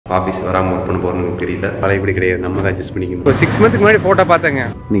Office வராமல் work பண்ண போகிறோன்னு தெரியல. பழையபடி கிடையாது, நம்ம தான் அட்ஜஸ்ட் பண்ணிக்கணும். இப்போ 6 மந்த்துக்கு முன்னாடி ஃபோட்டோ பார்த்தேங்க.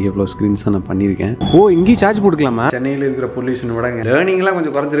 இன்றைக்கி எவ்வளோ ஸ்க்ரீன்ஸ் தான் நான் பண்ணியிருக்கேன். இங்கேயும் சார்ஜ் போட்டுக்கலாமா? சென்னையில் இருக்கிற பொல்யூஷன் விடங்க லேர்னிங்லாம்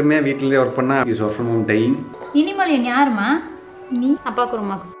கொஞ்சம் குறைஞ்சிருமே. வீட்டிலேயே ஒர்க் பண்ணால் ஒர்க் ஃப்ரம் ஹோம் டைம். இனிமேல் யாருமா நீ அப்பாவுக்கு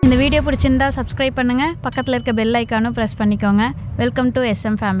ரொம்ப. இந்த வீடியோ பிடிச்சிருந்தா சப்ஸ்கிரைப் பண்ணுங்க, பக்கத்தில் இருக்க பெல் ஐக்கானும் ப்ரெஸ் பண்ணிக்கோங்க. Welcome to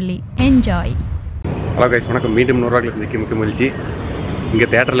SM family. Enjoy. Hello guys, வணக்கம். மீண்டும் 100 ரூபாய்க்கு சந்திக்க மிக்க மகிழ்ச்சி. இங்கே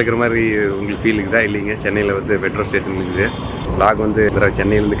தேட்டரில் இருக்கிற மாதிரி உங்களுக்கு ஃபீல் இருக்குதா? இல்லைங்க, சென்னையில் வந்து மெட்ரோ ஸ்டேஷன் இருக்குது. வ்ளாக் வந்து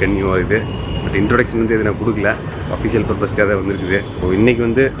சென்னையிலேருந்து கன்னியூ ஆகுது. பட் இன்ட்ரோடக்ஷன் வந்து இது நான் கொடுக்கல, அஃபிஷியல் பர்பஸ்க்காக தான் வந்துருக்குது. இன்றைக்கி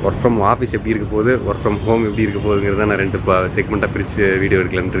வந்து ஒர்க் ஃப்ரம் ஆஃபீஸ் எப்படி இருக்க போகுது, ஒர்க் ஃப்ரம் ஹோம் எப்படி இருக்க போகுதுங்கிறத நான் 2 செக்மெண்ட்டாக பிரித்து வீடியோ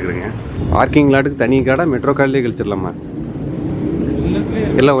எடுக்கலான்ட்டு இருக்கிறேங்க. பார்க்கிங் லாட்டுக்கு தனி கார்டா, மெட்ரோ கார்டிலே கழிச்சிடலாமா?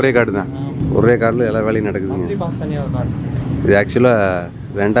 எல்லாம் ஒரே கார்டு தான், ஒரே கார்டில் எல்லா வேலையும் நடக்குதுங்க. இது ஆக்சுவலாக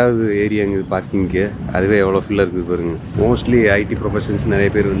 2வது ஏரியாங்க இது பார்க்கிங்க்கு. அதுவே எவ்வளோ ஃபுல்லாக இருக்குது பாருங்க. மோஸ்ட்லி ஐடி ப்ரொஃபஷன்ஸ் நிறைய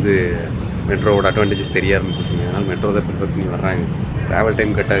பேர் வந்து மெட்ரோவோட அட்வான்டேஜஸ் தெரிய ஆரம்பிச்சிச்சுங்க. அதனால் மெட்ரோ தான் ப்ரிஃபர் பண்ணி வர்றாங்க. ட்ராவல்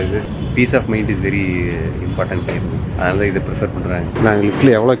டைம் கட் ஆகுது, piece of mind is very important time. அதனால தான் இதை ப்ரிஃபர் பண்ணுறாங்க. நாங்கள்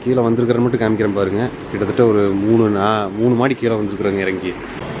லிஃப்ட்டில் எவ்வளோ கீழே வந்திருக்கிறேன்னு மட்டும் காமிக்கிறேன் பாருங்கள். கிட்டத்தட்ட ஒரு 3 மாடி கீழே வந்துருக்குறாங்க. இறங்கி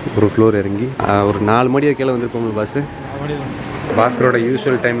ஒரு ஃப்ளோர் இறங்கி ஒரு 4 மாடியாக கீழே வந்திருப்போம். பஸ்ஸு பாஸ்கரோட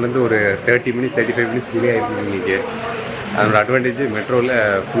யூஸ்வல் டைம்லேருந்து ஒரு 30 மினிட்ஸ் 35 மினிட்ஸ் டிலே ஆகிருக்கு இன்றைக்கி. அதோட அட்வான்டேஜ் மெட்ரோவில்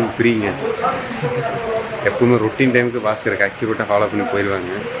ஃபுல் ஃப்ரீங்க. எப்பவுமே ரொட்டீன் டைமுக்கு பாஸ்கருக்கு அக்யூரேட்டாக ஃபாலோ பண்ணி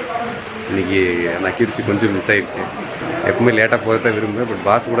போயிடுவாங்க. இன்றைக்கி அந்த அக்யூரசி கொஞ்சம் மிஸ் ஆகிடுச்சு. எப்பவுமே லேட்டாக போகிறத விரும்புவேன். பட்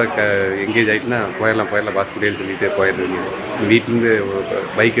பாஸ் கூட எங்கேஜ் ஆகிட்டுனா போயிடலாம் பாஸ் கூடன்னு சொல்லிட்டு போயிடுறீங்க. வீட்டிலேருந்து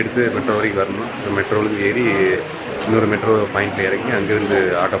பைக் எடுத்து மெட்ரோ வரைக்கும் வரணும். மெட்ரோலேருந்து ஏறி இன்னொரு மெட்ரோ பாயிண்டில் இறங்கி அங்கேருந்து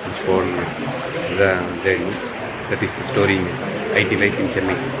ஆட்டோ பிடிச்சி போகணுங்க. இதுதான் journey. That is ஸ்டோரிங்க ID life இன்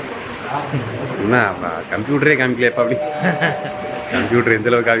சென்னை. என்ன கம்ப்யூட்டரே காமிக்கலையப்பா? அப்படி கம்ப்யூட்டர்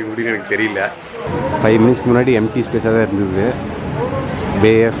எந்தளவுக்கு காமிக்க முடியும்னு எனக்கு தெரியல. 5 மினிட்ஸ்க்கு முன்னாடி எம்டி ஸ்பேஸாக தான் இருந்தது.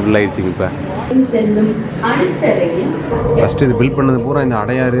 பேயே ஃபுல் ஆகிடுச்சிங்க. இப்போ ஃபஸ்ட்டு இது பில் பண்ணது பூரா இந்த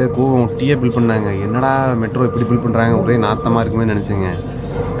அடையாறு கோவம் ஒட்டியே பில் பண்ணாங்க. என்னடா மெட்ரோ இப்படி பில் பண்ணுறாங்க, ஒரே நாத்தமாக இருக்குமே நினச்சேங்க.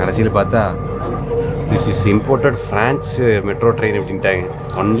 கடைசியில் பார்த்தா this is imported France metro train அப்படின்ட்டாங்க.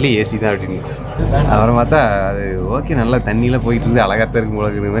 ஒன்லி ஏசி தான் அப்படின்னு. அப்புறம் பார்த்தா அது ஓகே, நல்லா தண்ணியில் போயிட்டு இருந்து அழகாக இருக்கும் போல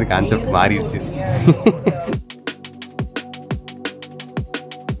இருக்கிற மாதிரி கான்செப்ட் மாறிடுச்சு.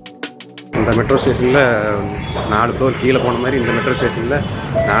 இந்த மெட்ரோ ஸ்டேஷனில் 4 ஃப்ளோர் கீழே போன மாதிரி, இந்த மெட்ரோ ஸ்டேஷனில்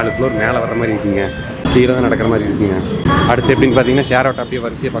 4 ஃப்ளோர் மேலே வர மாதிரி இருக்குங்க. கீழே தான் நடக்கிற மாதிரி இருக்குங்க. அடுத்து எப்படின்னு பார்த்தீங்கன்னா ஷேர் ஆட்டோ அப்படியே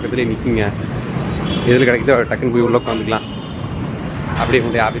வரிசையை பக்கத்துலேயே நிற்குங்க. எதில் கிடைக்குதோ டக்குன்னு போய் உள்ளே உட்காந்துக்கலாம். அப்படியே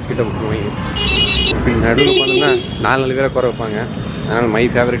கொண்டு ஆஃபீஸ் கிட்டே விட்டுருவாங்க. இப்படி நடுவில் உட்காந்துன்னா 4 பேரை குறை வைப்பாங்க. அதனால் my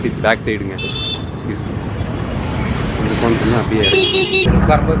favourite is back சைடுங்க. Excuse me. கொஞ்சம் உட்காந்துன்னா அப்படியே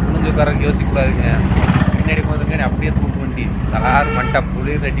உட்காரும்போது புரிஞ்சு உட்காரங்க யோசிக்கக்கூடாதுங்க. பின்னாடி உட்காந்துங்க அப்படியே தூக்கு வண்டி சார் மண்டா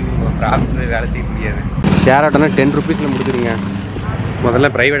புளிர் ரெட்டி ஆஃபீஸில் வேலை செய்ய முடியாது. ஷேர் ஆட்டோனா 10 ருபீஸில் முடிச்சிருங்க. முதல்ல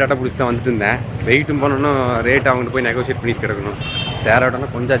ப்ரைவேட் ஆட்டோ பிடிச்சி தான் வந்துட்டு இருந்தேன். வெயிட்டும் போனோன்னா ரேட் அவங்ககிட்ட போய் நெகோஷியேட் பண்ணிட்டு கிடக்கணும். ஷேர் ஆட்டோனா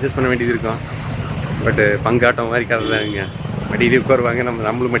கொஞ்சம் அட்ஜஸ்ட் பண்ண வேண்டியது இருக்கும். பட்டு பங்காட்டம் மாதிரி கதை தாங்க. மடியிலே உட்காருவாங்க,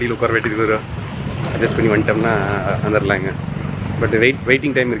 நம்மளும் மடியில் உட்கார வேண்டியது வரும். அட்ஜஸ்ட் பண்ணி வந்துட்டோம்னா வந்துடலாங்க. பட்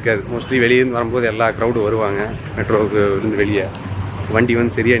வெயிட்டிங் டைம் இருக்காது. மோஸ்ட்லி வெளியேருந்து வரும்போது எல்லா க்ரௌடும் வருவாங்க. மெட்ரோவுக்கு இருந்து வெளியே வண்டி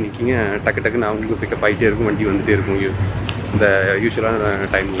வந்து சரியாக நிற்கிங்க. டக்குன்னு அவங்களுக்கு பிக்கப் ஆகிட்டே இருக்கும், வண்டி வந்துகிட்டே இருக்கும். இந்த யூஸ்வலான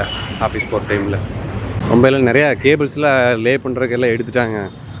டைமில் ஆஃபீஸ் போகிற டைமில் ரொம்ப எல்லாம் நிறையா கேபிள்ஸ்லாம் லே பண்ணுறதுக்கு எல்லாம் எடுத்துட்டாங்க.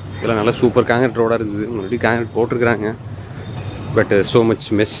 இதெல்லாம் நல்லா சூப்பர் காங்கிரீட் ரோடாக இருந்தது. முன்னாடி காங்கிரீட் போட்டிருக்கிறாங்க. But so much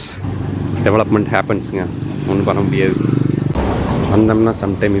mess development ஹேப்பன்ஸுங்க. ஒன்றும் பண்ண முடியாது. வந்தோம்னா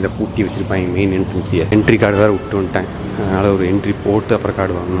சம்டைம் இதை பூட்டி வச்சுருப்பாங்க மெயின் என்ட்ரன்ஸியை. என்ட்ரி கார்டு வேறு விட்டு வந்துட்டேன். அதனால் ஒரு என்ட்ரி போட்டு அப்புறம்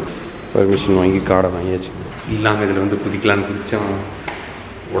கார்டு வாங்கணும். பர்மிஷன் வாங்கி கார்டை வாங்கியாச்சு. இல்லாமல் இதில் வந்து குதிக்கலான்னு குதித்தோம்,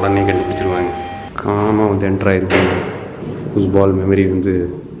 உடனே கண்டுபிடிச்சிருவாங்க. காமாக வந்து என்ட்ரு ஆகிருப்பாங்க. ஃபுட்பால் மெமரி வந்து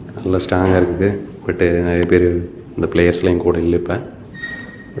நல்லா ஸ்ட்ராங்காக இருக்குது. பட்டு நிறைய பேர் இந்த பிளேயர்ஸ்லாம் என் கூட இல்லை இப்போ.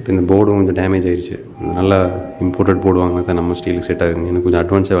 பட் இந்த போர்டும் கொஞ்சம் டேமேஜ் ஆகிடுச்சு. நல்லா இம்போர்ட்டட் போர்டு வாங்கினா தான் நம்ம ஸ்டீலுக்கு செட் ஆகுங்க. எனக்கு கொஞ்சம்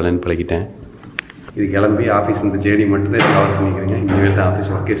அட்வான்ஸாக விளையாண்டு பழகிட்டேன். இது கிளம்பி ஆஃபீஸ் வந்து ஜேடி மட்டும் தான் கவர் பண்ணிக்கிறேங்க. இனிமேல் தான் ஆஃபீஸ்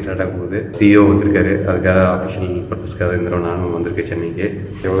ஒர்க்கே ஸ்டார்ட் ஆக போகுது. சிஓ வந்திருக்காரு, அதுக்காக ஆஃபிஷியல் பர்பஸ்க்காக இருக்கிறோம். நானும் வந்திருக்கேன் சென்னைக்கு.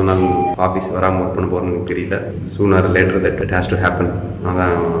 எவ்வளோ நாள் ஆஃபீஸ் வராமல் ஒர்க் பண்ண போகிறேன்னு எனக்கு தெரியல. Sooner later that it has to happen.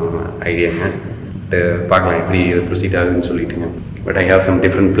 அதான் ஐடியாங்க. பார்க்கலாம் எப்படி இது ப்ரொசீட் ஆகுதுன்னு சொல்லிட்டுங்க. But I have some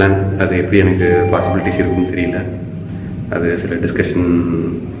different plan. அது எப்படி எனக்கு பாசிபிலிட்டிஸ் இருக்குன்னு தெரியல. அது சில டிஸ்கஷன்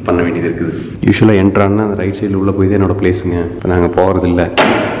பண்ண வேண்டியது இருக்குது. யூஸ்வலாக என்ட்ரான்னா அந்த ரைட் சைடில் உள்ளே போய் தான் என்னோடய பிளேஸுங்க. இப்போ நாங்கள் போகிறதில்ல.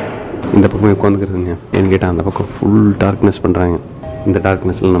 இந்த பக்கம் உட்காந்துக்கிறதுங்க. ஏன்னு கேட்டால் அந்த பக்கம் ஃபுல் டார்க்னஸ் பண்ணுறாங்க. இந்த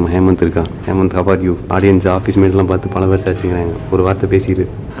டார்க்னஸில் நம்ம ஹேமந்த் இருக்கான். Hemant how are you? Audience office மேட்லாம் பார்த்து பல பேர் சாச்சுங்கிறாங்க. ஒரு வார்த்தை பேசிடு.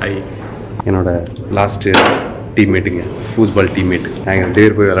 ஹாய், என்னோட லாஸ்ட்டு டீம்மேட்டுங்க, ஃபுட்பால் டீம்மேட். நாங்கள் 2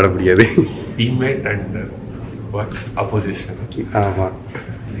 பேர் போய் விளையாட முடியாது. Teammate and opposition. ஆமாம்,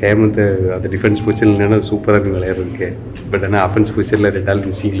 ஹேமந்த் அந்த டிஃபென்ஸ் பொசிஷன்லாம் சூப்பராக இருக்குது விளையாடுறதுக்கு. பட் ஆனால் அஃபென்ஸ் பொசிஷனில் 2 ஆள்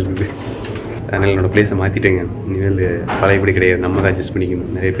மிஸ்ஸிங் இருக்குது. அதனால் என்னோடய பிளேஸை மாற்றிட்டேங்க. இனிமேல் பழையபடி கிடையாது, நம்ம தான் அட்ஜஸ்ட் பண்ணிக்கணும்.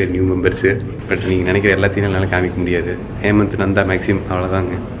 நிறைய பேர் நியூ மெம்பர்ஸு. பட் நீங்கள் நினைக்கிற எல்லாத்தையும் என்னால் காமிக்க முடியாது. ஹேமந்த் நந்தா மேக்ஸிமம்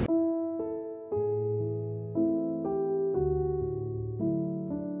அவ்வளோதாங்க.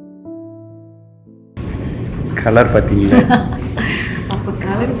 கலர் பார்த்தீங்களா?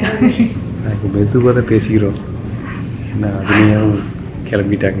 நாங்கள் மெதுவாக தான் பேசிக்கிறோம். ஏன்னா அதுலேயும்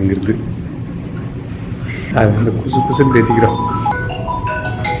கிளம்பிட்டாங்கிறது. அதனால புதுசு புதுசுன்னு பேசிக்கிறோம்.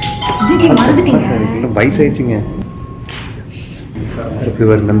 வயசாயிடுச்சுங்க.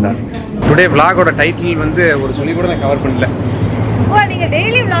 நந்தா டுடே விளாகோட டைட்டில் வந்து ஒரு சொல்லி கூட நான் கவர் பண்ணல. நீங்க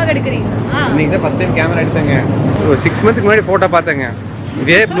டெய்லி vlog எடுக்கிறீங்களா? இன்னைக்கு தான் ஃபர்ஸ்ட் டைம் கேமரா எடுத்தேங்க. ஒரு 6 மந்த்துக்கு முன்னாடி ஃபோட்டோ பார்த்தேங்க.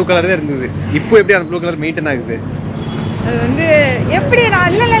 இதே ப்ளூ கலர் தான் இருந்தது. இப்போ எப்படி அந்த ப்ளூ கலர் மெயின்டைன் ஆகுது? அது வந்து எப்படி நான்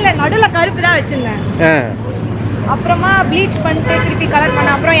இல்ல நடுவுல கருப்பு தான் வச்சிருந்தேன். அப்புறமா ப்ளீச் பண்ணிட்டு திருப்பி கலர் பண்ண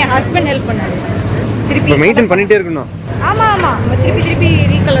அப்புறம் என் ஹஸ்பண்ட் ஹெல்ப் பண்ணாரு. திருப்பி மெயின்டைன் பண்ணிட்டே இருக்கணும். ஆமா திருப்பி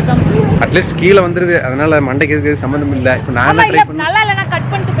ரீகலர் தான். அட்லீஸ்ட் கீழே வந்துருது. அதனால மண்டைக்கு எதுக்கு சம்மந்தம் இல்லை. இப்போ நான் ட்ரை பண்ண நல்லா இல்லைன்னா கட்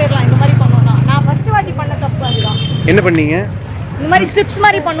பண்ணிட்டு போயிடலாம். இந்த மாதிரி பண்ணோம்னா நான் ஃபர்ஸ்ட் வாட்டி பண்ண தப்பு அதுதான். என்ன பண்ணீங்க? இந்த மாதிரி ஸ்ட்ரிப்ஸ்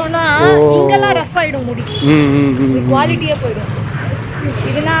மாதிரி பண்ணோம்னா இங்கெல்லாம் ரஃப் ஆயிடும் முடி. குவாலிட்டியே போயிடும்.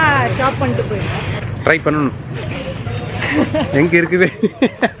 இதுனா சாப் பண்ணிட்டு போயிடும். ட்ரை பண்ணணும். எங்க இருக்குது?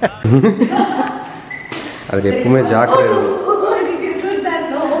 அது எப்பவுமே ஜாக்கிரதை.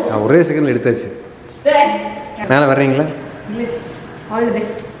 ஒரே செகண்ட் எடுத்தாச்சு. மேலே வர்றீங்களா? All the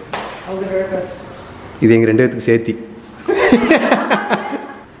best. All the very best. இது எங்கள் 2 பேத்துக்கு சேர்த்தி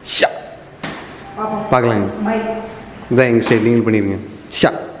பார்க்கலாங்க. இதான் எங்கள் ஸ்டைல் நீங்கள் பண்ணிடுங்க.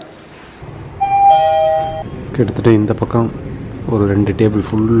 ஷா கிட்டத்தட்ட இந்த பக்கம் ஒரு 2 டேபிள்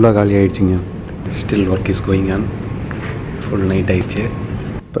ஃபுல்லாக காலி ஆகிடுச்சிங்க. Still work is going on. Full night ஆகிடுச்சு.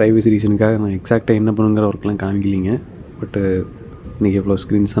 ப்ரைவசி ரீசனுக்காக நான் எக்ஸாக்டாக என்ன பண்ணுங்கிற ஒர்க்லாம் காமிக்கலிங்க. பட்டு இன்றைக்கி எவ்வளோ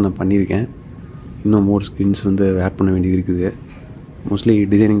ஸ்க்ரீன்ஸ் தான் நான் பண்ணியிருக்கேன். இன்னும் மோர் ஸ்க்ரீன்ஸ் வந்து ஆட் பண்ண வேண்டியது இருக்குது. மோஸ்ட்லி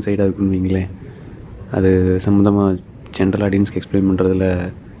டிசைனிங் சைடாக இருக்குன்னு வைங்களேன். அது சம்மந்தமாக ஜென்ரல் ஆடியன்ஸ்க்கு எக்ஸ்பிளைன் பண்ணுறதுல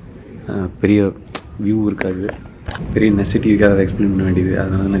பெரிய வியூ இருக்காது, பெரிய நெசிட்டி இருக்காது. அதை எக்ஸ்பிளைன் பண்ண வேண்டியது.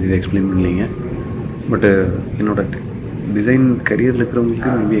 அதனால நான் இதை எக்ஸ்பிளைன் பண்ணலைங்க. பட்டு என்னோடய டிசைன் கரியரில் இருக்கிறவங்களுக்கு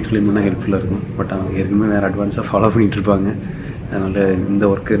மேபி எக்ஸ்பிளைன் பண்ணால் ஹெல்ப்ஃபுல்லாக இருக்கும். பட் அவங்க ஏற்கனவே வேறு அட்வான்ஸாக ஃபாலோ பண்ணிகிட்ருப்பாங்க. அதனால் இந்த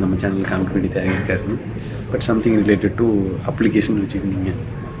ஒர்க்கு நம்ம சேனலில் காமிக்க வேண்டிய தேவை இருக்காது. But something related to application வச்சுக்கிட்டீங்க.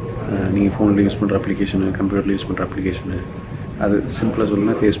 நீங்கள் ஃபோனில் யூஸ் பண்ணுற அப்ளிகேஷனு, கம்ப்யூட்டரில் யூஸ் பண்ணுற அப்ளிகேஷனு, அது சிம்பிளாக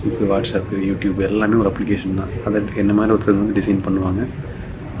சொல்லணும்னா ஃபேஸ்புக்கு, வாட்ஸ்அப்பு, யூடியூப் எல்லாமே ஒரு அப்ளிகேஷன் தான். அதை என்ன மாதிரி ஒருத்தர் வந்து டிசைன் பண்ணுவாங்க.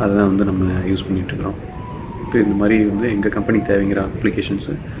 அதை தான் வந்து நம்ம யூஸ் பண்ணிகிட்ருக்குறோம். இப்போ இந்த மாதிரி வந்து எங்கள் கம்பெனிக்கு தேவைங்கிற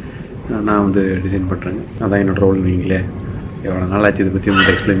அப்ளிகேஷன்ஸு நான் வந்து டிசைன் பண்ணுறேங்க. அதான் என்னோடய ரோல். நீங்களே எவ்வளோ நாள் ஆச்சு இதை பற்றி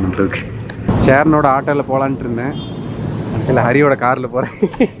உங்களுக்கு எக்ஸ்பிளைன் பண்ணுறதுக்கு. ஷேர்னோட ஆட்டோவில் போகலான்ட்டு இருந்தேன். சில ஹரியோட காரில் போகிறேன்.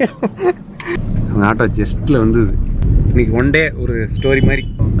 அந்த ஆட்டோ ஜஸ்ட்டில் வந்து இன்றைக்கி ஒன் டே ஒரு ஸ்டோரி மாதிரி.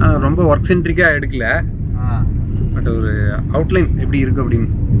 ரொம்ப ஒர்க் சென்ட்ரிக்காக எடுக்கல. பட் ஒரு அவுட்லைன் எப்படி இருக்குது அப்படின்னு.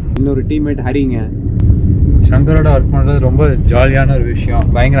 இன்னொரு டீம்மேட் ஹரிங்க. சங்கரோட ஒர்க் பண்ணுறது ரொம்ப ஜாலியான ஒரு விஷயம்.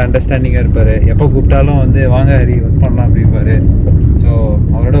 பயங்கர அண்டர்ஸ்டாண்டிங்காக இருப்பார். எப்போ கூப்பிட்டாலும் வந்து வாங்க ஹரி ஒர்க் பண்ணலாம் அப்படின்பாரு. ஸோ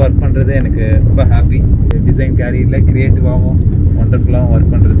அவரோட ஒர்க் பண்ணுறது எனக்கு ரொம்ப ஹாப்பி. டிசைன் கேரியரில் க்ரியேட்டிவாகவும் ஒண்டர்ஃபுல்லாகவும்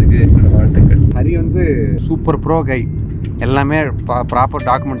ஒர்க் பண்ணுறதுக்கு என்னோட வாழ்த்துக்கள். ஹரி வந்து சூப்பர் ப்ரோ கை. எல்லாமே ப்ராப்பர்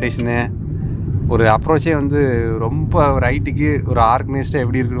டாக்குமெண்டேஷனு, ஒரு அப்ரோச்சே வந்து ரொம்ப ஒரு ஐடிக்கு ஒரு ஆர்கனைஸ்டாக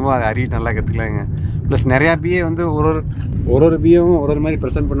எப்படி இருக்கணுமோ அதை ஹரி நல்லா கற்றுக்கலாங்க. ப்ளஸ் நிறையா பிஏ வந்து ஒரு பிஏவும் ஒரு மாதிரி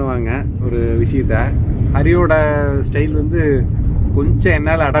ப்ரெசென்ட் பண்ணுவாங்க ஒரு விஷயத்த. ஹரியோட ஸ்டைல் வந்து கொஞ்சம்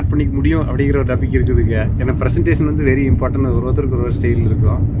என்னால் அடாப்ட் பண்ணிக்க முடியும் அப்படிங்கிற ஒரு டாபிக் இருக்குதுங்க. ஏன்னா ப்ரெசன்டேஷன் வந்து வெரி இம்பார்ட்டன்ட். ஒருத்தருக்கு ஒரு ஸ்டைல்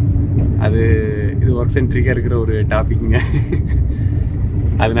இருக்கும். அது இது ஒர்க் சென்ட்ரிக்காக இருக்கிற ஒரு டாபிக்ங்க.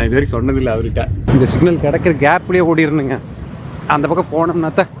 அது நான் இது வரைக்கும் சொன்னதில்லை அவர்கிட்ட. இந்த சிக்னல் கிடைக்கிற கேப்லேயே ஓடிடணுங்க. அந்த பக்கம்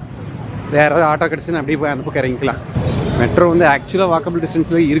போனோம்னா தான் வேறு ஏதாவது ஆட்டோ கிடச்சுன்னு அப்படியே போய் அந்த பக்கம் இறங்கிக்கலாம். மெட்ரோ வந்து ஆக்சுவலாக வாக்கபிள்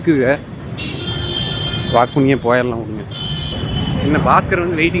டிஸ்டன்ஸில் இருக்குது. வாக் பண்ணியே போயிடலாம் விடுங்க. என்ன பாஸ்கர்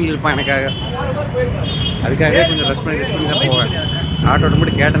வந்து வெயிட்டிங்கில் இருப்பான் எனக்காக. அதுக்காகவே கொஞ்சம் ரெஸ்ட் பண்ணி தான் போவேன். ஆட்டோட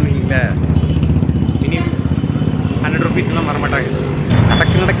மட்டும் கேட்டேன்னு மினிமம் 100 ருபீஸ்லாம் வரமாட்டாங்க.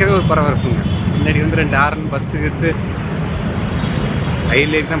 நடக்கவே ஒரு பரவாயில்லைங்க. முன்னாடி வந்து 2 ஆர்என் பஸ்ஸு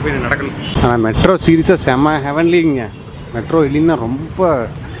சைட்லேயே தான் போய் நடக்கணும். ஆனால் மெட்ரோ சீரியஸாக செம்ம ஹெவன்லிங்க. மெட்ரோ இல்லைன்னா ரொம்ப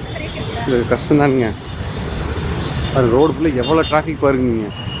கஷ்டம்தானுங்க. அது ரோடு ஃபுல்லாக எவ்வளோ டிராஃபிக் பாருங்க.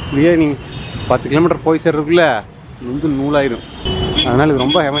 இப்படியே நீங்கள் 10 கிலோமீட்டர் போய் சேர்றதுக்குள்ளே வந்து நூலாயிடும். அதனால் இது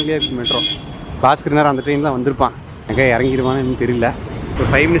ரொம்ப ஹெவன்லியாக இருக்குது மெட்ரோ. பாஸ்கர் நேரம் அந்த ட்ரெயின் தான் வந்திருப்பான். எங்கே இறங்கிடுவான்னு இன்னும் தெரியல. ஒரு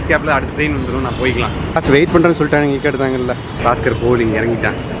 5 மினிட்ஸ் கேப்பில் அடுத்த ட்ரெயின் வந்துடும். நான் போய்க்கலாம். பாஸ் வெயிட் பண்ணுறேன்னு சொல்லிட்டாங்க. இங்கே எடுத்தாங்கல்ல. பாஸ்கர் போலிங்க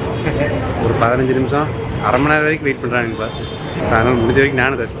இறங்கிட்டான். ஒரு 15 நிமிஷம் அரை மணி நேரம் வரைக்கும் வெயிட் பண்ணுறாங்க பாஸ். அதனால் முடிஞ்ச வரைக்கும்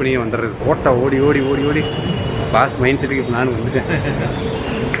நானும் ரெஸ்ட் பண்ணியே வந்துடுறது. ஓட்டா ஓடி ஓடி ஓடி ஓடி பாஸ் மைண்ட் செட்டுக்கு இப்போ நானும் வந்துட்டேன்.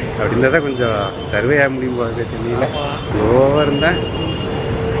 அப்படி இருந்தால் தான் கொஞ்சம் சர்வே ஆக முடியும் போகுது. சென்னையில் லோவாக இருந்தேன்.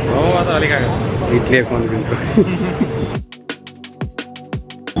 லோவாக தான் வேலைக்காக வீட்லேயே உட்காந்துக்கிட்டு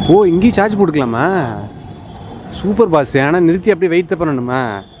ஓ இங்கேயும் சார்ஜ் போட்டுக்கலாமா? Super pass. ஆனால் நிறுத்தி அப்படியே வெயிட் தான் பண்ணணுமா?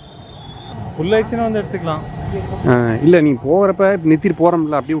 ஃபுல் ஆயிடுச்சுன்னா வந்து எடுத்துக்கலாம். இல்லை நீ போகிறப்ப நிறுத்திட்டு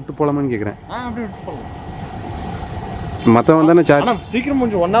போகிறோம்ல அப்படியே விட்டு போகலாமான்னு கேட்குறேன். அப்படியே விட்டு போகலாம். மற்றவன் தானே சார்ஜ். ஆனால் சீக்கிரம்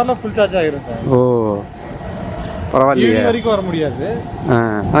கொஞ்சம் 1 ஹவரில் ஃபுல் சார்ஜ் ஆகிரும் சார். ஓ பரவாயில்லையே. வரைக்கும் வர முடியாது.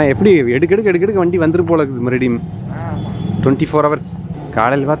 ஆனால் எப்படி எடுக்க வண்டி வந்துட்டு போல இருக்குது மறுபடியும் 24 hours.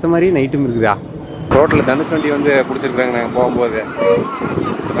 காலையில் பார்த்த மாதிரி நைட்டும் இருக்குதா? ரோட்டில் தனுஷ் வண்டி வந்து பிடிச்சிருக்குறாங்க. நாங்கள் போகும்போது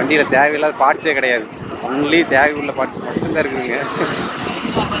வண்டியில் தேவையில்லாத பார்ட்ஸே கிடையாது. ஒன்லி தேவை உள்ள பார்ட்ஸ் மட்டும்தான் இருக்குதுங்க.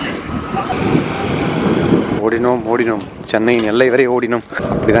 ஓடினோம் சென்னையின் எல்லை வரை ஓடினோம்.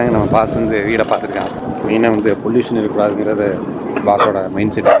 இப்படிதாங்க நம்ம பாஸ் வந்து வீடை பார்த்துருக்காங்க. மெயினாக வந்து pollution இருக்கக்கூடாதுங்கிறது பாஸோட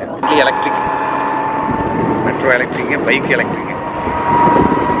mind set. Electric metro electric, bike electric.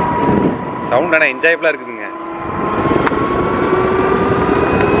 Sound ஆனால் என்ஜாயபிளாக இருக்குதுங்க.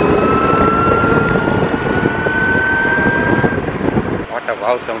 What a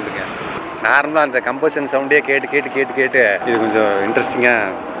wow சவுண்டுங்க. நார்மலாக அந்த கம்பஷன் சவுண்டே கேட்டு இது கொஞ்சம்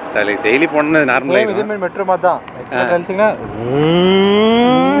இன்ட்ரெஸ்டிங்காக டெய்லி போனது நார்மலாக. இதே மாதிரி மெட்ரோ மாதிரி தான்.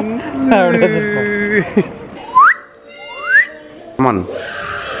 Come on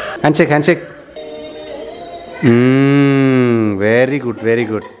handshake. Very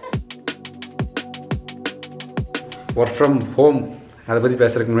good. Work from home அதை பற்றி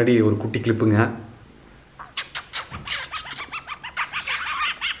பேசுறதுக்கு முன்னாடி ஒரு குட்டி கிளிப்புங்க.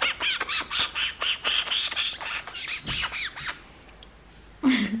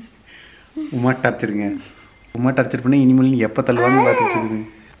 உமா டார்ச்சர் பண்ண இனிமேல் நீ எப்போ தள்ளுவான்னு பார்த்துட்டு இருக்குங்க.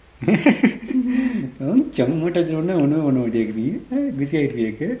 செம்ம டார்ச்சர் பண்ண ஒன்றுமே பண்ண மாட்டேங்குது. பிஸி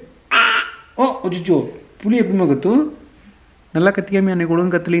ஆகிருக்கியாக்கு. ஓ அச்சோ புளி எப்படிமா கத்தும்? நல்லா கத்திக்காம அன்னைக்கு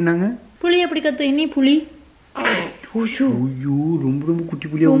ஒழுங்கு கத்துலின்னாங்க. புளி எப்படி கத்து? இனி புளி ஐயோ ரொம்ப குட்டி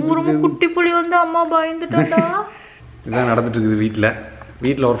புளியாக குட்டி புளி வந்து அம்மா பயந்துட்டாடா. இதுதான் நடந்துட்டு இருக்குது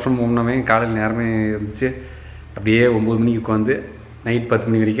வீட்டில் ஒர்க் ஃப்ரம் ஹோம்னாவே காலையில் நேரமே இருந்துச்சு. அப்படியே 9 மணிக்கு உட்காந்து நைட் 10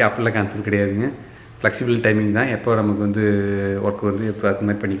 மணி வரைக்கும் அப்படிலாம் கான்செப்ட் கிடையாதுங்க. ஃப்ளெக்சிபிள் டைமிங் தான். எப்போ நமக்கு வந்து ஒர்க் வருது எப்போ அது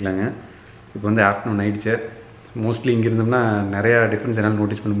மாதிரி பண்ணிக்கலாங்க. இப்போ வந்து ஆஃப்டர்நூன் ஆகிடுச்சு. மோஸ்ட்லி இங்கே இருந்தோம்னா நிறையா டிஃப்ரென்ஸ் என்னால்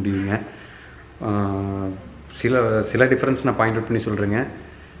நோட்டீஸ் பண்ண முடியுதுங்க. சில டிஃப்ரென்ஸ் நான் பாயிண்ட் அவுட் பண்ணி சொல்கிறேங்க.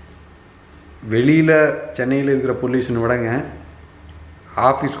 வெளியில் சென்னையில் இருக்கிற பொல்யூஷனை விடங்க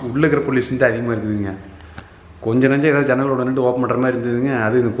ஆஃபீஸ்க்கு உள்ளே இருக்கிற பொல்யூஷன் தான் அதிகமாக இருக்குதுங்க. கொஞ்சம் நஞ்சம் ஏதாவது ஜன்னலோட நின்று ஓப்பன் பண்ணுற மாதிரி இருந்ததுங்க.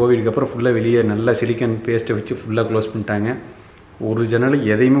 அது இந்த கோவிடுக்கு அப்புறம் ஃபுல்லாக வெளியே நல்லா சிலிக்கன் பேஸ்ட்டை வச்சு ஃபுல்லாக க்ளோஸ் பண்ணிட்டாங்க. ஒரு ஜன்னல்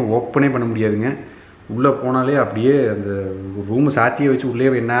எதையுமே ஓப்பனே பண்ண முடியாதுங்க. உள்ளே போனாலே அப்படியே அந்த ரூமை சாத்தியை வச்சு உள்ளே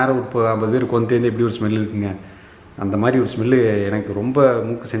நேரம் ஒரு 50 பேர் கொண்டு எப்படி ஒரு ஸ்மெல் இருக்குங்க. அந்த மாதிரி ஒரு ஸ்மெல்லு எனக்கு ரொம்ப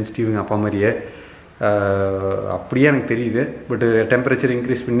மூக்கு சென்சிட்டிவ்ங்க. அப்பா மாதிரியே அப்படியே எனக்கு தெரியுது. பட்டு டெம்பரேச்சர்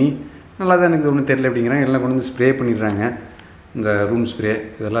இன்க்ரீஸ் பண்ணி நல்லா தான் எனக்கு ஒன்றும் தெரியல அப்படிங்கிறாங்க. எல்லாம் கொண்டு வந்து ஸ்ப்ரே பண்ணிடுறாங்க. இந்த ரூம் ஸ்ப்ரே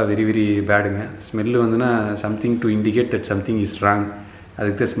இதெல்லாம் வெரி பேடுங்க. ஸ்மெல்லு வந்துன்னா something to indicate that something is wrong.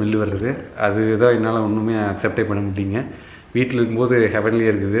 அதுக்கு தான் ஸ்மெல்லு வருது. அதுதான் என்னால் ஒன்றுமே அக்செப்டே பண்ண முடியலைங்க. வீட்டில் இருக்கும்போது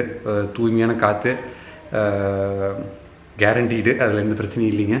ஹெவன்லியாக இருக்குது. தூய்மையான காற்று கேரண்டீடு. அதில் எந்த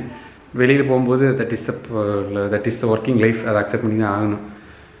பிரச்சனையும் இல்லைங்க. வெளியில் போகும்போது that is the working life. அதை அக்செப்ட் பண்ணி தான் ஆகணும்.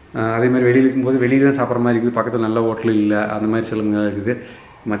 அதேமாதிரி வெளியில் இருக்கும்போது வெளியில் தான் சாப்பிட்ற மாதிரி இருக்குது. பக்கத்தில் நல்ல ஹோட்டலும் இல்லை. அந்த மாதிரி சிலங்க இருக்குது.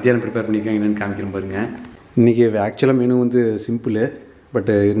 மத்தியானம் ப்ரிப்பேர் பண்ணியிருக்காங்க. என்னென்னு காமிக்கிறேன் பாருங்கள். இன்றைக்கி ஆக்சுவலாக மெனு வந்து சிம்பிள்.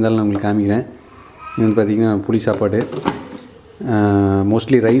 பட் இருந்தாலும் நான் உங்களுக்கு காமிக்கிறேன். இது வந்து பார்த்திங்கன்னா புளி சாப்பாடு.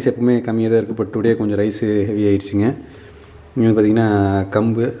 மோஸ்ட்லி ரைஸ் எப்பவுமே கம்மியாக தான் இருக்குது. பட் டுடே கொஞ்சம் ரைஸ் ஹெவி ஆகிடுச்சிங்க. இங்கே வந்து பார்த்திங்கன்னா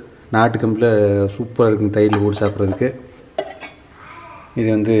கம்பு, நாட்டு கம்பில் சூப்பராக இருக்குங்க தயிரில் போட்டு சாப்பிட்றதுக்கு. இது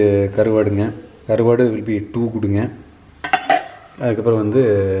வந்து கருவாடுங்க. கருவாடு வில் பி 2 கொடுங்க. அதுக்கப்புறம் வந்து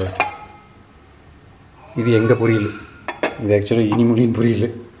இது எங்கள் பொரியல். இது ஆக்சுவலாக இனிமொழியின் பொரியல்.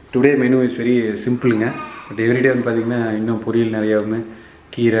 Today menu is very சிம்பிளுங்க. But everyday வந்து பார்த்திங்கன்னா இன்னும் பொரியல் நிறையா வந்து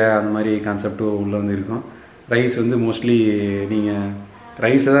கீரை அந்த மாதிரி கான்செப்டும் உள்ளே வந்து இருக்கும். ரைஸ் வந்து மோஸ்ட்லி நீங்கள்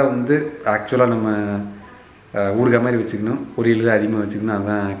ரைஸை தான் வந்து ஆக்சுவலாக நம்ம ஊறுகாய் மாதிரி வச்சுக்கணும். பொரியல் தான் அதிகமாக வச்சுக்கணும்.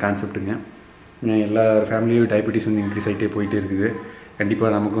 அதுதான் கான்செப்ட்டுங்க. எல்லா ஃபேமிலியும் டயபெட்டிஸ் வந்து இன்க்ரீஸ் ஆகிட்டே போயிட்டே இருக்குது.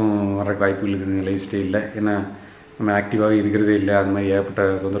 கண்டிப்பாக நமக்கும் வர்றதுக்கு வாய்ப்புகள் இருக்குதுங்க லைஃப் ஸ்டைலில். ஏன்னா நம்ம ஆக்டிவாகவே இருக்கிறதே இல்லை. அது மாதிரி ஏகப்பட்ட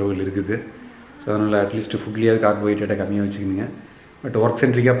தொந்தரவுகள் இருக்குது. ஸோ அதனால் அட்லீஸ்ட் ஃபுட்லேயாவது கார்போஹைட்ரேட்டை கம்மியாக வச்சுக்கணுங்க. பட் ஒர்க்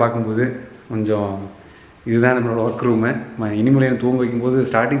சென்ட்ரிக்காக பார்க்கும்போது கொஞ்சம் இதுதான் நம்மளோட ஒர்க் ரூமு. இனிமேல் எனக்கு தூங்க வைக்கும்போது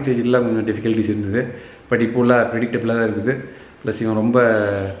ஸ்டார்டிங் ஸ்டேஜில் கொஞ்சம் டிஃபிகல்ட்டிஸ் இருந்தது. பட் இப்போ உள்ள ப்ரெடிக்டபிளாக தான் இருக்குது. ப்ளஸ் இவன் ரொம்ப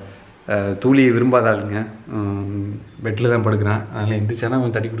தூளியை விரும்பாத ஆளுங்க. பெட்டில் தான் படுக்கிறான். அதனால் எந்திரிச்சானா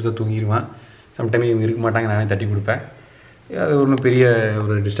அவன் தட்டி கொடுத்தா தூங்கிடுவான். சம்டைம் இவங்க இருக்க மாட்டாங்க, நானே தட்டி கொடுப்பேன். அது ஒன்றும் பெரிய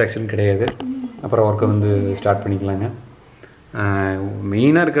ஒரு டிஸ்ட்ராக்ஷன் கிடையாது. அப்புறம் ஒர்க்கை வந்து ஸ்டார்ட் பண்ணிக்கலாங்க.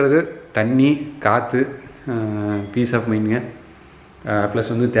 மெயினாக இருக்கிறது தண்ணி, காற்று, பீஸ் ஆஃப் மைண்டுங்க.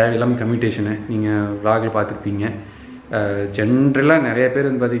 ப்ளஸ் வந்து தேவையில்லாமல் கம்யூனிகேஷனு. நீங்கள் விளாகில் பார்த்துருப்பீங்க. ஜென்ரலாக நிறைய பேர்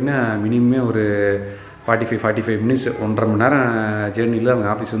வந்து பார்த்திங்கன்னா மினிமமே ஒரு 45 மினிட்ஸ் 1.5 மணி நேரம் ஜேர்னியில் அவங்க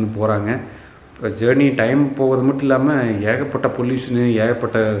ஆஃபீஸ் வந்து போகிறாங்க. இப்போ ஜேர்னி டைம் போகிறது மட்டும் இல்லாமல் ஏகப்பட்ட பொல்யூஷனு,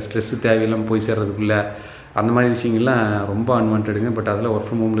 ஏகப்பட்ட ஸ்ட்ரெஸ்ஸு தேவையில்லாமல் போய் சேர்றதுக்குள்ள அந்த மாதிரி விஷயங்கள்லாம் ரொம்ப அன்வான்டுங்க. பட் அதில் ஒர்க்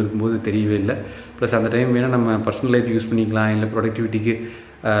ஃப்ரம் ஹோமில் இருக்கும்போது தெரியவே இல்லை. ப்ளஸ் அந்த டைம் வேணால் நம்ம பர்சனல் லைஃப் யூஸ் பண்ணிக்கலாம், இல்லை ப்ரொடக்டிவிட்டிக்கு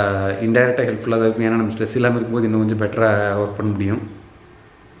இன்டைரக்டாக ஹெல்ப்ஃபுல்லாக தான் இருக்கும். ஏன்னா நம்ம ஸ்ட்ரெஸ் இல்லாமல் இருக்கும்போது இன்னும் கொஞ்சம் பெட்டராக ஒர்க் பண்ண முடியும்.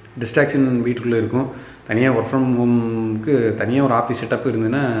 டிஸ்ட்ராக்ஷன் வீட்டுக்குள்ளே இருக்கும். தனியாக ஒர்க் ஃப்ரம் ஹோமுக்கு தனியாக ஒரு ஆஃபீஸ் செட்டப்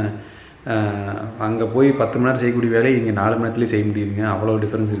இருந்ததுன்னா அங்கே போய் 10 மணி நேரம் செய்யக்கூடிய வேலையை இங்கே 4 மணி நேரத்துலேயே செய்ய முடியுதுங்க. அவ்வளோ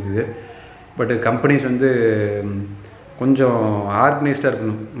டிஃப்ரென்ஸ் இருக்குது. பட் கம்பெனிஸ் வந்து கொஞ்சம் ஆர்கனைஸ்டாக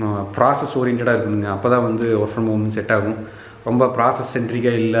இருக்கணும், ப்ராசஸ் ஓரியன்டாக இருக்கணுங்க. அப்போ தான் வந்து ஒர்க் ஃப்ரம் ஹோம் செட் ஆகும். ரொம்ப ப்ராசஸ்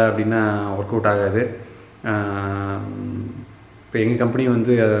சென்ட்ரிக்காக இல்லை அப்படின்னா ஒர்க் அவுட் ஆகாது. இப்போ எங்கள் கம்பெனி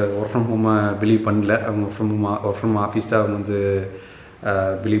வந்து ஒர்க் ஃப்ரம் ஹோமை பிலீவ் பண்ணல. அவங்க ஒர்க் ஃப்ரம் ஆஃபீஸ் தான் அவங்க வந்து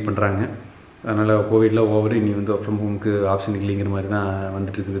பிலீவ் பண்ணுறாங்க. அதனால் கோவிடில் ஓவர் இனி வந்து ஒர்க் ஃப்ரம் ஹோமுக்கு ஆப்ஷன் இல்லைங்கிற மாதிரி தான்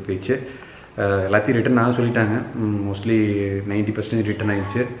வந்துட்டு இருக்குது பேச்சு. எல்லாத்தையும் ரிட்டன் ஆக சொல்லிட்டாங்க. மோஸ்ட்லி 90% ரிட்டன்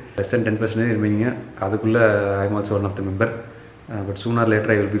ஆகிடுச்சு. Less than 10% ரிமைனிங்க. அதுக்குள்ளே I am also one of the member. But sooner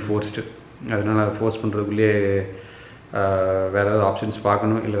later I will be forced. அதனால் அதை ஃபோர்ஸ் பண்ணுறதுக்குள்ளேயே வேறு ஏதாவது ஆப்ஷன்ஸ்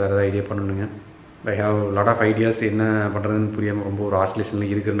பார்க்கணும், இல்லை வேறு ஏதாவது ஐடியா பண்ணணுங்க. I have lot of ideas. என்ன பண்ணுறதுன்னு புரியாமல் ரொம்ப ஒரு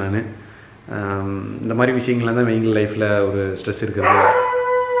ஆஸ்லேஷனில் இருக்கிறேன் நான். இந்த மாதிரி விஷயங்கள்லாம் தான் மெயின் லைஃப்பில் ஒரு ஸ்ட்ரெஸ் இருக்கிறது.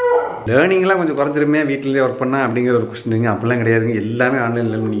 லேர்னிங்லாம் கொஞ்சம் குறைஞ்சிருமே வீட்டிலேயே ஒர்க் பண்ணால் அப்படிங்கிற ஒரு கொஸ்டின். அப்படிலாம் கிடையாதுங்க. எல்லாமே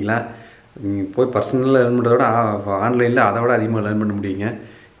ஆன்லைனில் லேர்ன் பண்ணிக்கலாம். நீங்கள் போய் பர்சனலில் லேர்ன் பண்ணுறத விட ஆன்லைனில் அதை விட அதிகமாக லேர்ன் பண்ண முடியுங்க.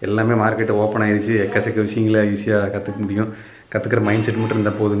 எல்லாமே மார்க்கெட்டு ஓப்பன் ஆகிடுச்சு. எக்கச்சக்க விஷயங்களை ஈஸியாக கற்றுக்க முடியும். கற்றுக்கிற மைண்ட் செட் மட்டும்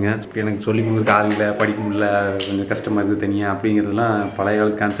இருந்தால் போதுங்க. எனக்கு சொல்லிக் கொடுக்குறதுக்கு ஆள் இல்லை, படிக்க முடியல, கொஞ்சம் கஷ்டமாக இருக்குது தனியாக அப்படிங்கிறதுலாம் பழைய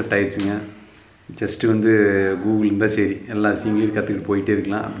காலத்து கான்செப்ட் ஆகிடுச்சுங்க. ஜஸ்ட்டு வந்து கூகுள் இருந்தால் சரி, எல்லா விஷயங்களையும் கற்றுக்கிட்டு போயிட்டே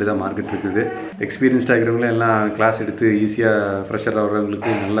இருக்கலாம். அப்படி தான் மார்க்கெட் இருக்குது. எக்ஸ்பீரியன்ஸ்டாக இருக்கிறவங்களும் எல்லாம் கிளாஸ் எடுத்து ஈஸியாக ஃப்ரெஷராக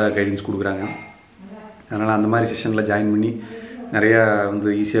வர்றவங்களுக்கு நல்ல கைடன்ஸ் கொடுக்குறாங்க. அதனால் அந்த மாதிரி செஷனில் ஜாயின் பண்ணி நிறையா வந்து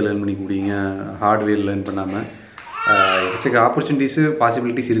ஈஸியாக லேர்ன் பண்ணிக்க முடியுங்க. ஹார்ட்வேர் லேர்ன் பண்ணாமல் எக்கச்சக்க ஆப்பர்ச்சுனிட்டிஸு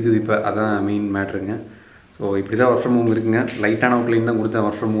பாசிபிலிட்டிஸ் இருக்குது. இப்போ அதான் மெயின் மேட்ருங்க. ஸோ இப்படி தான் ஒர்க் ஃப்ரம் ஹோம் இருக்குங்க. லைட்டான அவுட்லைன் தான் கொடுத்தேன்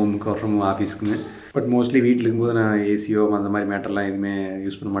work from ஹோமுக்கு, work from ஆஃபீஸ்க்குங்க. But mostly வீட்டில் இருக்கும்போது நான் ஏசியோ அந்த மாதிரி மேட்டர்லாம் எதுவுமே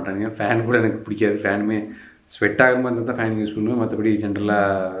யூஸ் பண்ண மாட்டாங்க. ஃபேன் கூட எனக்கு பிடிக்காது. ஃபேனுமே ஸ்வெட் ஆகும்போது இருந்தால் தான் ஃபேன் யூஸ் பண்ணுவேன். மற்றபடி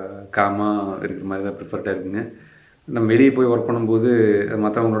ஜென்ரலாக காமாக இருக்கிற மாதிரி தான் ப்ரிஃபர்டாக இருக்குங்க. நம்ம வெளியே போய் ஒர்க் பண்ணும்போது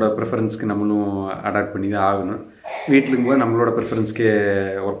மற்றவங்களோட ப்ரிஃபரன்ஸ்க்கு நம்மளும் அடாப்ட் பண்ணி தான் ஆகணும். வீட்டில் இருக்கும்போது நம்மளோட ப்ரிஃபரன்ஸ்க்கே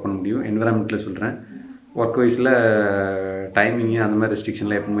ஒர்க் பண்ண முடியும். என்விரான்மெண்ட்டில் சொல்கிறேன். ஒர்க் வைஸில் டைமிங்கு அந்த மாதிரி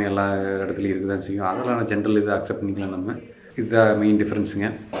ரெஸ்ட்ரிக்ஷனில் எப்பவுமே எல்லா இடத்துலையும் இருக்குது தான் செய்யும். அதெல்லாம் நான் ஜென்ரல் இதை அக்செப்ட் பண்ணிக்கலாம். நம்ம இதுதான் மெயின் டிஃப்ரென்ஸுங்க.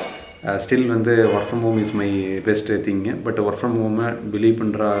 ஸ்டில் வந்து work from home is my best திங்கு. But work from ஹோமை believe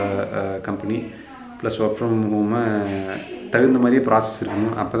பண்ணுற கம்பெனி ப்ளஸ் ஒர்க் ஃப்ரம் ஹோமை தகுந்த மாதிரியே ப்ராசஸ்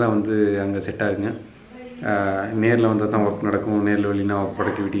இருக்கணும். அப்போ தான் வந்து அங்கே செட் ஆகுங்க. நேரில் வந்தால் தான் ஒர்க் நடக்கும். நேரில் வெளினா ஒர்க்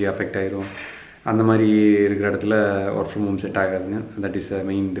ப்ரொடக்டிவிட்டி அஃபெக்ட் ஆகிடும். அந்த மாதிரி இருக்கிற இடத்துல ஒர்க் ஃப்ரம் ஹோம் செட் ஆகாதுங்க. That is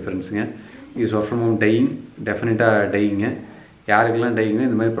main டிஃப்ரென்ஸுங்க. Is work from home dyeing, டெஃபினட்டாக டையிங்க. யாருக்கெல்லாம் டையிங்க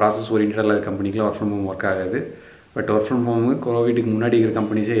இந்த மாதிரி ப்ராசஸ் ஓரியன்டாக இருக்கிற கம்பெனிக்கெலாம் ஒர்க் ஃப்ரம் ஹோம் ஒர்க் ஆகாது. பட் ஒர்க் ஃப்ரம் ஹோமு கோவிடுக்கு முன்னாடி இருக்கிற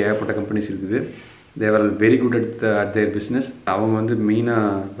கம்பெனிஸே ஏகப்பட்ட கம்பெனிஸ் இருக்குது. தேவர் very good at their business. அவங்க வந்து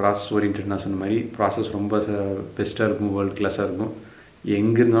மெயினாக ப்ராசஸ் ஓரியன்ட். நான் சொன்ன மாதிரி ப்ராசஸ் ரொம்ப பெஸ்ட்டாக இருக்கும், வேர்ல்டு கிளாஸாக இருக்கும்.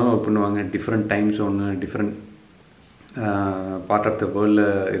 எங்கே இருந்தாலும் ஒர்க் பண்ணுவாங்க. Different time zone, different part of the வேர்ல்டில்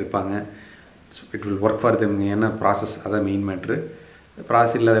இருப்பாங்க. It will work for them. ஏன்னா ப்ராசஸ் அதான் மெயின் மேட்ரு.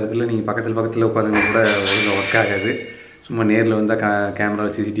 ப்ராசஸ் இல்லாத இடத்துல நீங்கள் பக்கத்தில் உட்காந்துங்க கூட ஒழுங்காக ஒர்க் ஆகாது. சும்மா நேரில் வந்தால்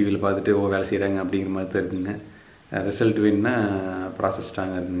கேமராவில் சிசிடிவியில் பார்த்துட்டு வேலை செய்கிறாங்க அப்படிங்கிற மாதிரி தான் இருக்குங்க. ரிசல்ட் வேணுன்னா ப்ராசஸ்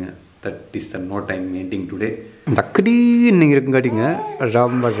ஸ்ட்ராங்காக இருக்குங்க. That is the note I'm மெயின்டைங் today. டக்குடி நீங்கள் இருக்குங்காட்டிங்க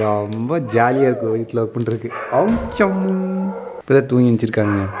ரொம்ப ரொம்ப ஜாலியாக இருக்கும் வீட்டில் ஒர்க் பண்ணுறதுக்கு. அவுச்சம் இப்போ தான் தூங்கி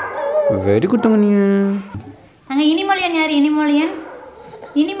வச்சுருக்காங்க. வெரி குட் தூங்க நீங்கள். அங்கே இனிமொழியன் யார்?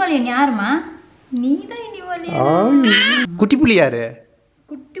 இனிமொழியன் யாருமா? நீ தான் இனிமொழியன். குட்டி புள்ளி யாரு?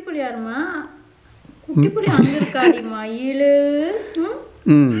 குட்டி புள்ளி யாருமா? குட்டி புள்ளி அங்கே இருக்காடிமா. இழு.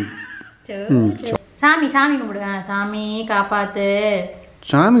 சாமி கும்பிடுங்க. சாமி காப்பாத்து.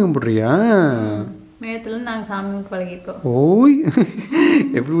 சாமி கும்பிட்றியா? மேத்துல நாங்கள் சாமி பழகிருக்கோம். ஓய்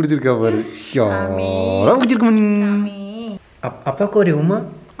எப்படி பிடிச்சிருக்கா பாரு. பிடிச்சிருக்கோம் நீ. அப்பாவுக்கு ஒரு உமா.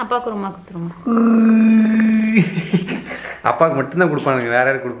 அப்பாவுக்கு ஒரு உமா கொடுத்துருமா. அப்பாவுக்கு மட்டும்தான் கொடுப்பானுங்க, வேற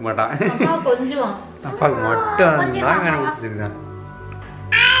யாரும் கொடுக்க மாட்டான். கொஞ்சம் அப்பாவுக்கு மட்டும் தான் கொடுத்துருக்கான்.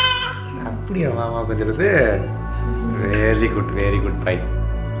 அப்படியா மாமா கொஞ்சம்? Very good bye.